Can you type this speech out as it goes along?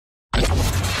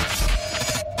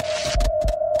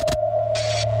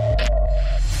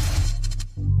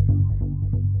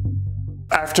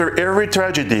After every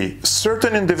tragedy,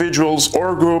 certain individuals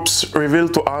or groups reveal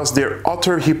to us their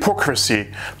utter hypocrisy,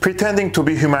 pretending to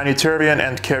be humanitarian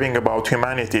and caring about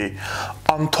humanity.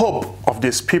 On top of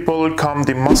these people come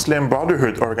the Muslim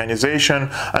Brotherhood organization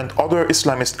and other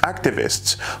Islamist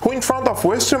activists, who in front of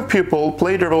Western people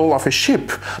play the role of a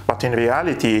sheep, but in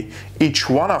reality, each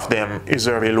one of them is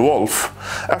a real wolf.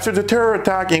 After the terror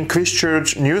attack in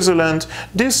Christchurch, New Zealand,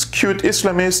 these cute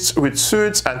Islamists with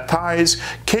suits and ties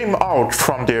came out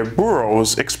from their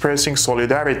burrows expressing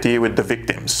solidarity with the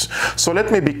victims. So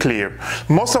let me be clear,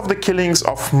 most of the killings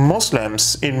of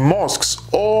Muslims in mosques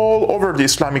all over the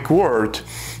Islamic world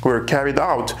were carried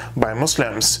out by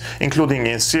Muslims, including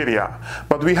in Syria.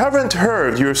 But we haven't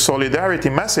heard your solidarity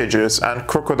messages and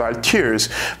crocodile tears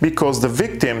because the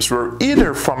victims were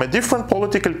either from a different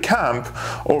political camp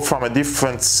or from a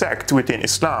different sect within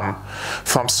Islam.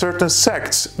 From certain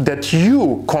sects that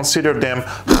you consider them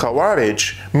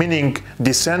Khawarij, meaning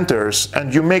dissenters,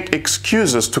 and you make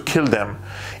excuses to kill them.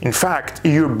 In fact,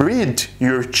 you breed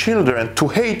your children to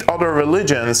hate other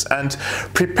religions and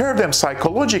prepare them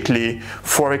psychologically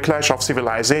for a clash of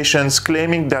civilizations,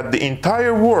 claiming that the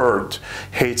entire world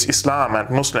hates Islam and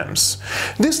Muslims.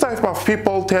 This type of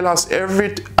people tell us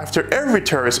after every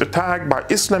terrorist attack by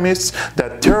Islamists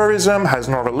that terrorism has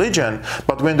no religion,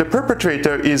 but when the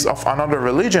perpetrator is of another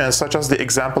religion, such as the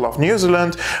example of New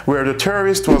Zealand, where the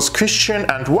terrorist was Christian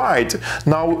and white,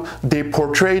 now they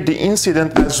portray the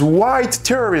incident as white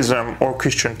terrorism or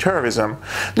Christian terrorism.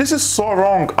 This is so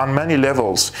wrong on many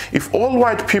levels. If all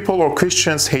white people or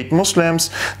Christians hate Muslims,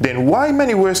 then why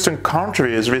many Western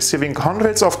countries receiving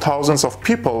hundreds of thousands of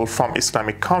people from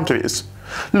Islamic countries?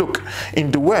 Look,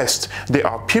 in the West, there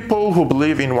are people who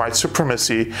believe in white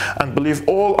supremacy and believe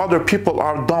all other people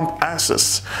are dumb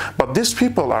asses. But these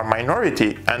people are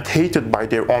minority and hated by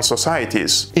their own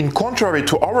societies. In contrary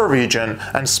to our region,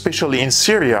 and especially in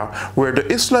Syria, where the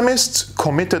Islamists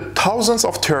committed thousands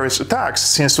of terrorist attacks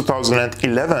since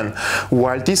 2011,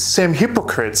 while these same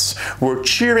hypocrites were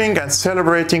cheering and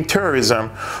celebrating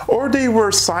terrorism, or they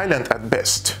were silent at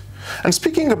best. And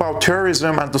speaking about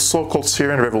terrorism and the so-called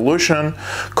Syrian revolution,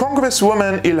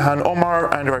 Congresswomen Ilhan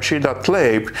Omar and Rashida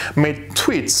Tlaib made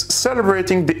tweets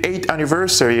celebrating the 8th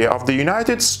anniversary of the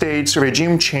United States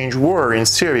regime change war in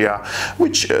Syria,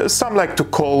 which some like to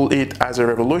call it as a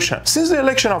revolution. Since the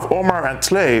election of Omar and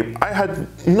Tlaib, I had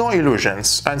no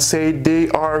illusions and say they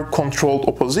are controlled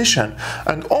opposition,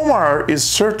 and Omar is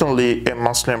certainly a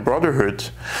Muslim Brotherhood.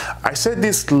 I said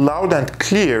this loud and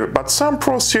clear, but some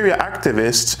pro-Syria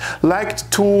activists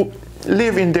liked to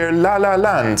live in their la-la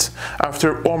land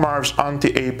after Omar's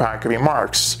anti-APAC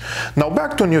remarks. Now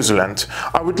back to New Zealand.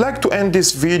 I would like to end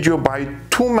this video by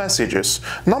two messages.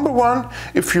 Number one,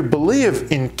 if you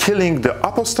believe in killing the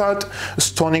apostate,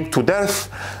 stoning to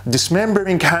death,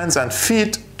 dismembering hands and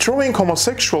feet, throwing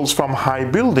homosexuals from high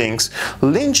buildings,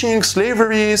 lynching,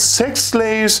 slavery, sex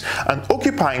slaves, and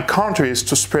occupying countries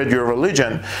to spread your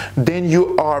religion, then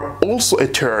you are also a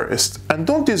terrorist and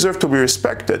don't deserve to be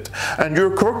respected. And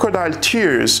your crocodile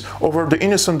tears over the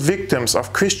innocent victims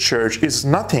of Christchurch is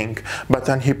nothing but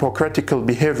an hypocritical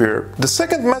behavior. The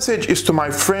second message is to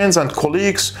my friends and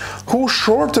colleagues who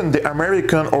shorten the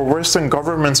American or Western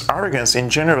government's arrogance in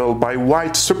general by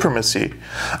white supremacy.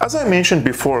 As I mentioned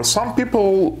before, some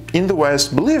people in the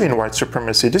West believe in white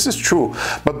supremacy. This is true.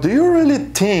 But do you really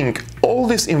think all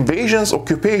these invasions,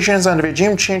 occupations, and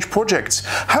regime change projects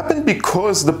happen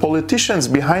because the politicians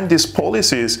behind these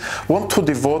policies want to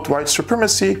devote white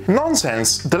supremacy?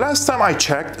 Nonsense. The last time I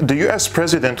checked, the US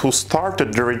president who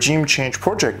started the regime change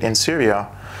project in Syria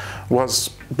was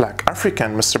black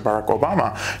African, Mr. Barack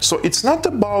Obama. So it's not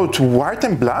about white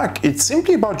and black, it's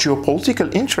simply about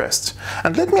geopolitical interest.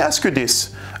 And let me ask you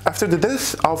this. After the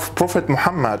death of Prophet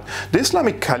Muhammad, the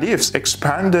Islamic caliphs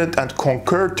expanded and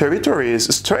conquered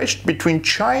territories stretched between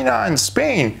China and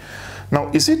Spain.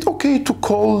 Now, is it okay to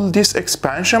call this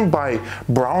expansion by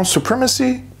brown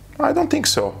supremacy? I don't think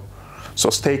so. So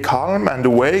stay calm and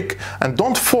awake and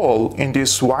don't fall in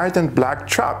this white and black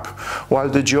trap while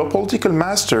the geopolitical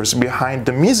masters behind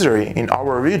the misery in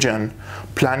our region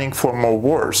planning for more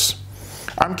wars.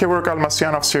 I'm Kevork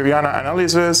Almasian of Syriana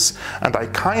Analysis, and I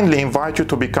kindly invite you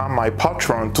to become my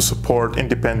patron to support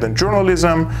independent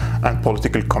journalism and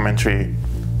political commentary.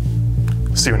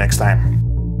 See you next time.